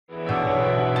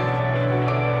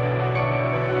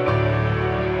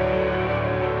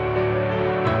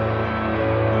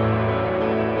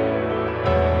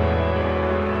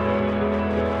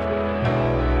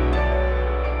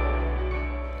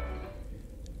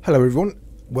Hello everyone,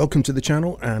 welcome to the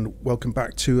channel and welcome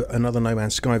back to another No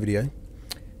Man's Sky video.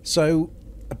 So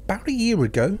about a year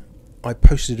ago I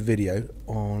posted a video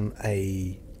on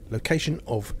a location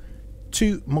of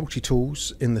two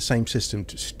multi-tools in the same system,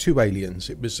 two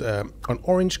aliens. It was an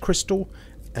orange crystal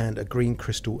and a green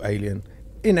crystal alien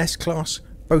in S-Class,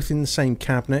 both in the same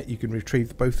cabinet. You can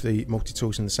retrieve both the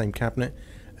multi-tools in the same cabinet.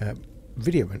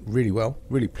 Video went really well,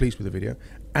 really pleased with the video,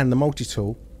 and the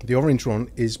multi-tool, the orange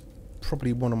one, is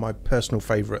probably one of my personal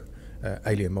favourite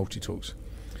Alien Multitools.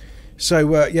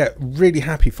 So yeah, really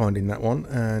happy finding that one,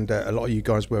 and a lot of you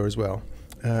guys were as well.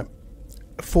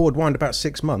 Forward wind about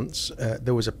 6 months,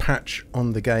 there was a patch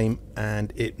on the game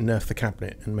and it nerfed the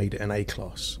cabinet and made it an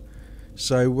A-class.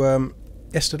 So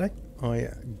yesterday I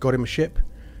got him a ship,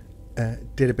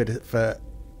 did a bit of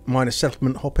minor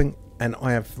settlement hopping, and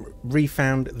I have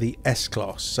refound the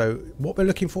S-Class. So what we're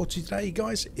looking for today,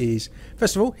 guys, is,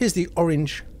 first of all, here's the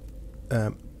orange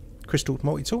crystal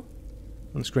multi-tool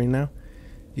on the screen now.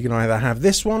 You can either have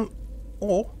this one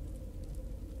or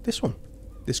this one,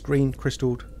 this green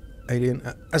crystalled alien.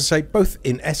 As I say, both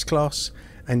in S-Class,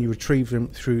 and you retrieve them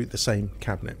through the same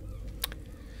cabinet.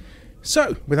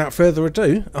 So without further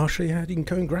ado, I'll show you how you can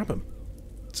go and grab them.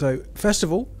 So first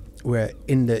of all, we're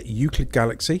in the Euclid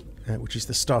galaxy, which is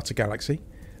the starter galaxy.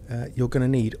 You're going to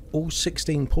need all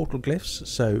 16 portal glyphs,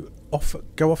 so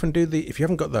go off and do the, if you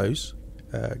haven't got those,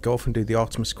 go off and do the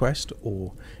Artemis quest,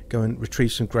 or go and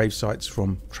retrieve some grave sites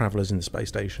from travellers in the space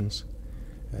stations.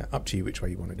 Up to you which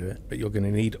way you want to do it, but you're going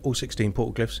to need all 16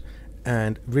 portal glyphs.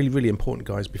 And really important,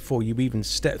 guys, before you even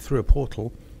step through a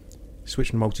portal,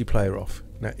 switch multiplayer off.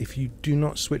 Now if you do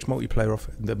not switch multiplayer off,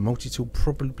 the multi-tool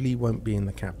probably won't be in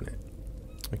the cabinet.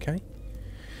 Okay,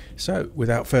 so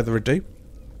without further ado,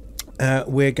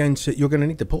 you're going to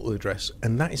need the portal address,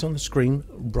 and that is on the screen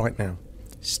right now.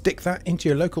 Stick that into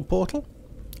your local portal.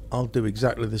 I'll do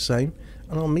exactly the same,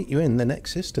 and I'll meet you in the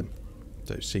next system.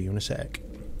 So see you in a sec.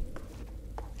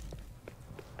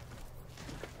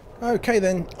 Okay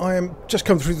then, I am just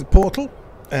come through the portal,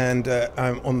 and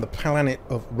I'm on the planet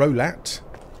of Rolat.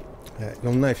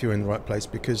 You'll know if you're in the right place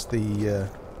because there's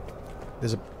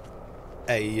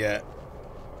a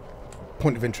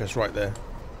point of interest right there,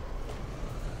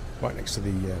 right next to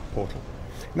the portal.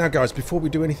 Now guys, before we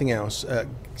do anything else,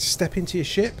 step into your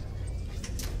ship,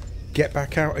 get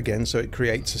back out again so it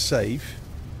creates a save,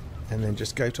 and then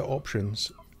just go to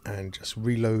options and just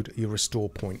reload your restore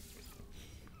point.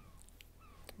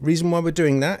 Reason why we're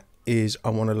doing that is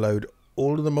I want to load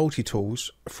all of the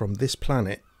multi-tools from this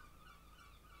planet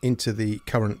into the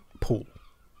current pool.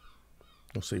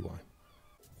 You'll see why.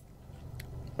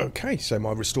 Okay, so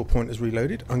my restore point is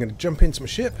reloaded. I'm going to jump into my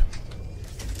ship.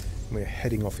 We're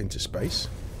heading off into space.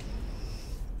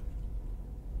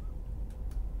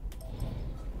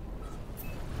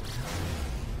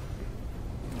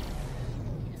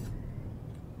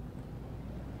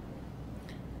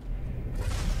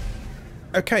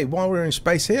 Okay, while we're in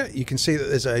space here, you can see that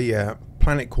there's a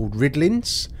planet called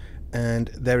Ridlins, and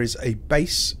there is a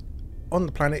base on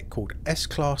the planet called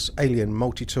S-Class Alien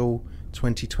Multitool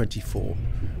 2024.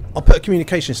 I'll put a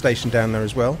communication station down there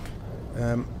as well,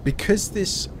 because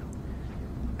this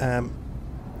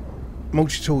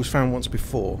multi-tool was found once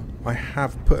before. I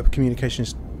have put a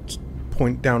communications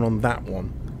point down on that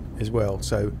one as well,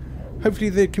 so hopefully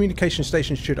the communication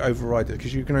station should override it,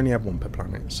 because you can only have one per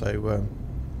planet. So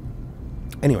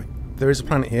anyway, there is a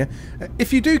planet here.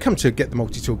 If you do come to get the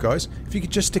multi-tool, guys, if you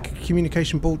could just stick a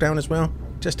communication ball down as well,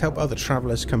 just help other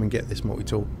travellers come and get this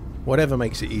multi-tool, whatever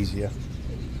makes it easier.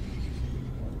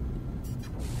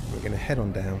 We're going to head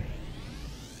on down.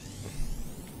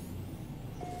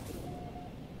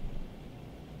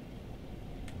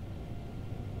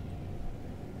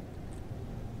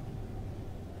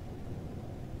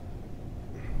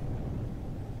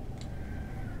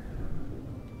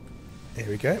 Here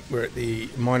we go, we're at the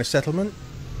minor settlement.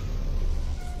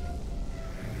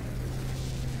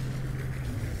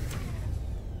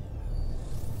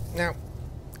 Now,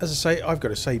 as I say, I've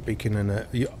got a save beacon, and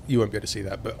you won't be able to see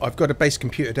that, but I've got a base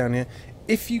computer down here.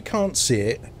 If you can't see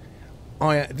it,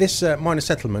 this minor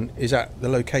settlement is at the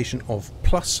location of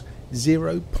plus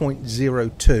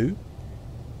 0.02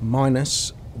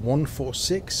 minus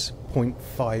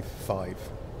 146.55.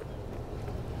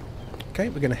 Okay,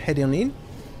 we're going to head on in.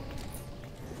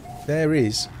 There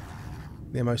is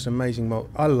the most amazing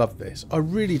I love this. I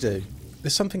really do.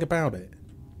 There's something about it.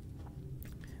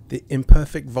 The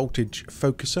imperfect voltage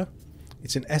focuser.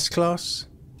 It's an S-Class.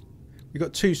 We've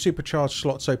got 2 supercharged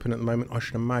slots open at the moment. I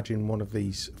should imagine one of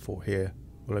these 4 here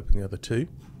will open the other 2.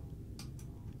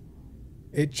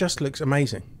 It just looks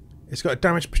amazing. It's got a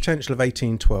damage potential of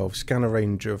 1812, scanner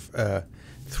range of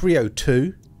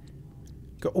 302.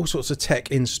 Got all sorts of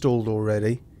tech installed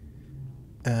already.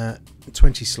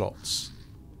 20 slots.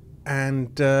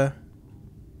 And I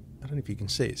don't know if you can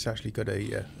see, it's actually got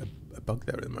a bug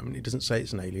there at the moment. It doesn't say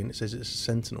it's an alien, it says it's a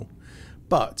sentinel.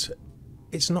 But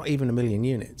it's not even 1,000,000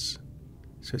 units.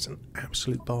 So it's an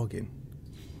absolute bargain.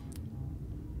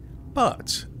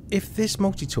 But if this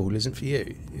multi-tool isn't for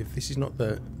you, if this is not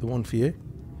the one for you,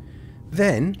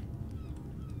 then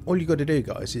all you've got to do,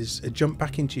 guys, is jump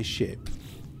back into your ship.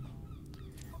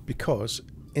 Because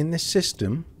in this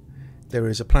system, there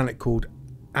is a planet called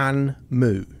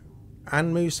Anmu.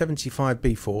 Anmu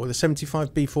 75B4. The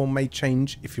 75B4 may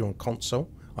change if you're on console.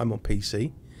 I'm on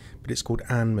PC. But it's called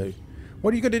Anmu.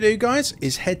 What you got to do, guys,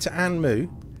 is head to Anmu,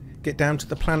 get down to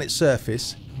the planet's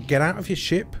surface, get out of your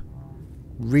ship,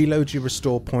 reload your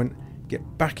restore point,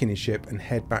 get back in your ship and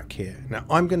head back here. Now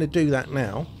I'm going to do that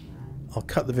now. I'll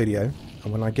cut the video,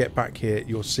 and when I get back here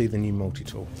you'll see the new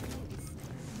multi-tool.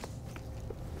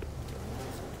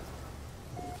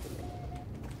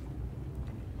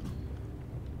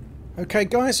 Okay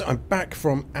guys, I'm back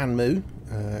from Anmu,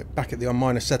 back at the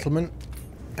minor settlement,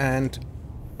 and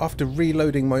after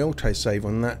reloading my autosave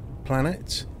on that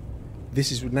planet,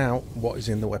 this is now what is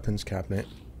in the weapons cabinet.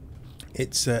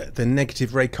 It's the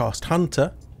negative raycast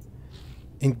hunter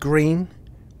in green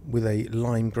with a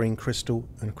lime green crystal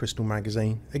and a crystal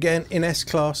magazine. Again, in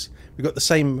S-Class, we've got the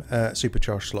same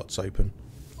supercharged slots open.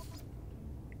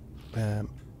 And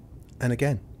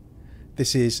again,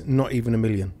 this is not even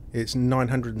 1,000,000. It's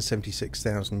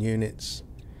 976,000 units.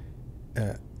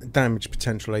 Damage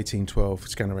potential 1812,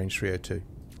 scanner range 302.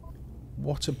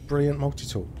 What a brilliant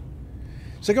multi-tool.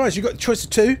 So guys, you've got the choice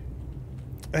of two,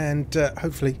 and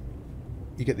hopefully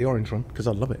you get the orange one, because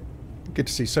I love it. Good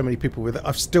to see so many people with it.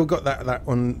 I've still got that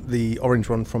on the orange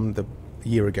one from a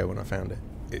year ago when I found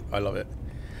it. I love it.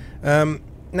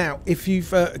 Now, if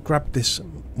you've grabbed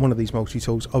one of these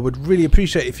multi-tools, I would really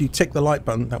appreciate if you tick the like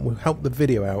button. That will help the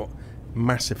video out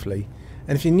massively.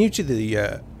 And if you're new to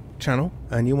the channel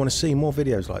and you want to see more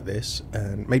videos like this,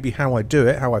 and maybe how I do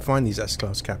it, how I find these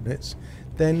S-Class cabinets,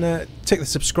 then tick the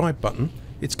subscribe button.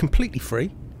 It's completely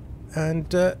free,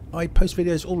 and I post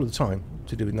videos all the time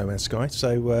to do with No Man's Sky,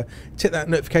 so tick that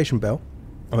notification bell.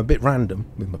 I'm a bit random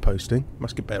with my posting,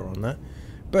 must get better on that.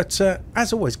 But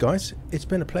as always guys, it's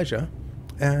been a pleasure,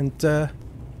 and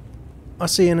I'll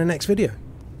see you in the next video.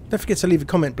 Don't forget to leave a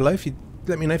comment below if you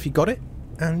let me know if you got it,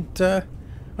 and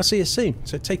I'll see you soon.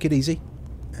 So take it easy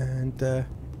and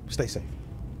stay safe.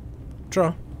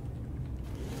 Ta-ra.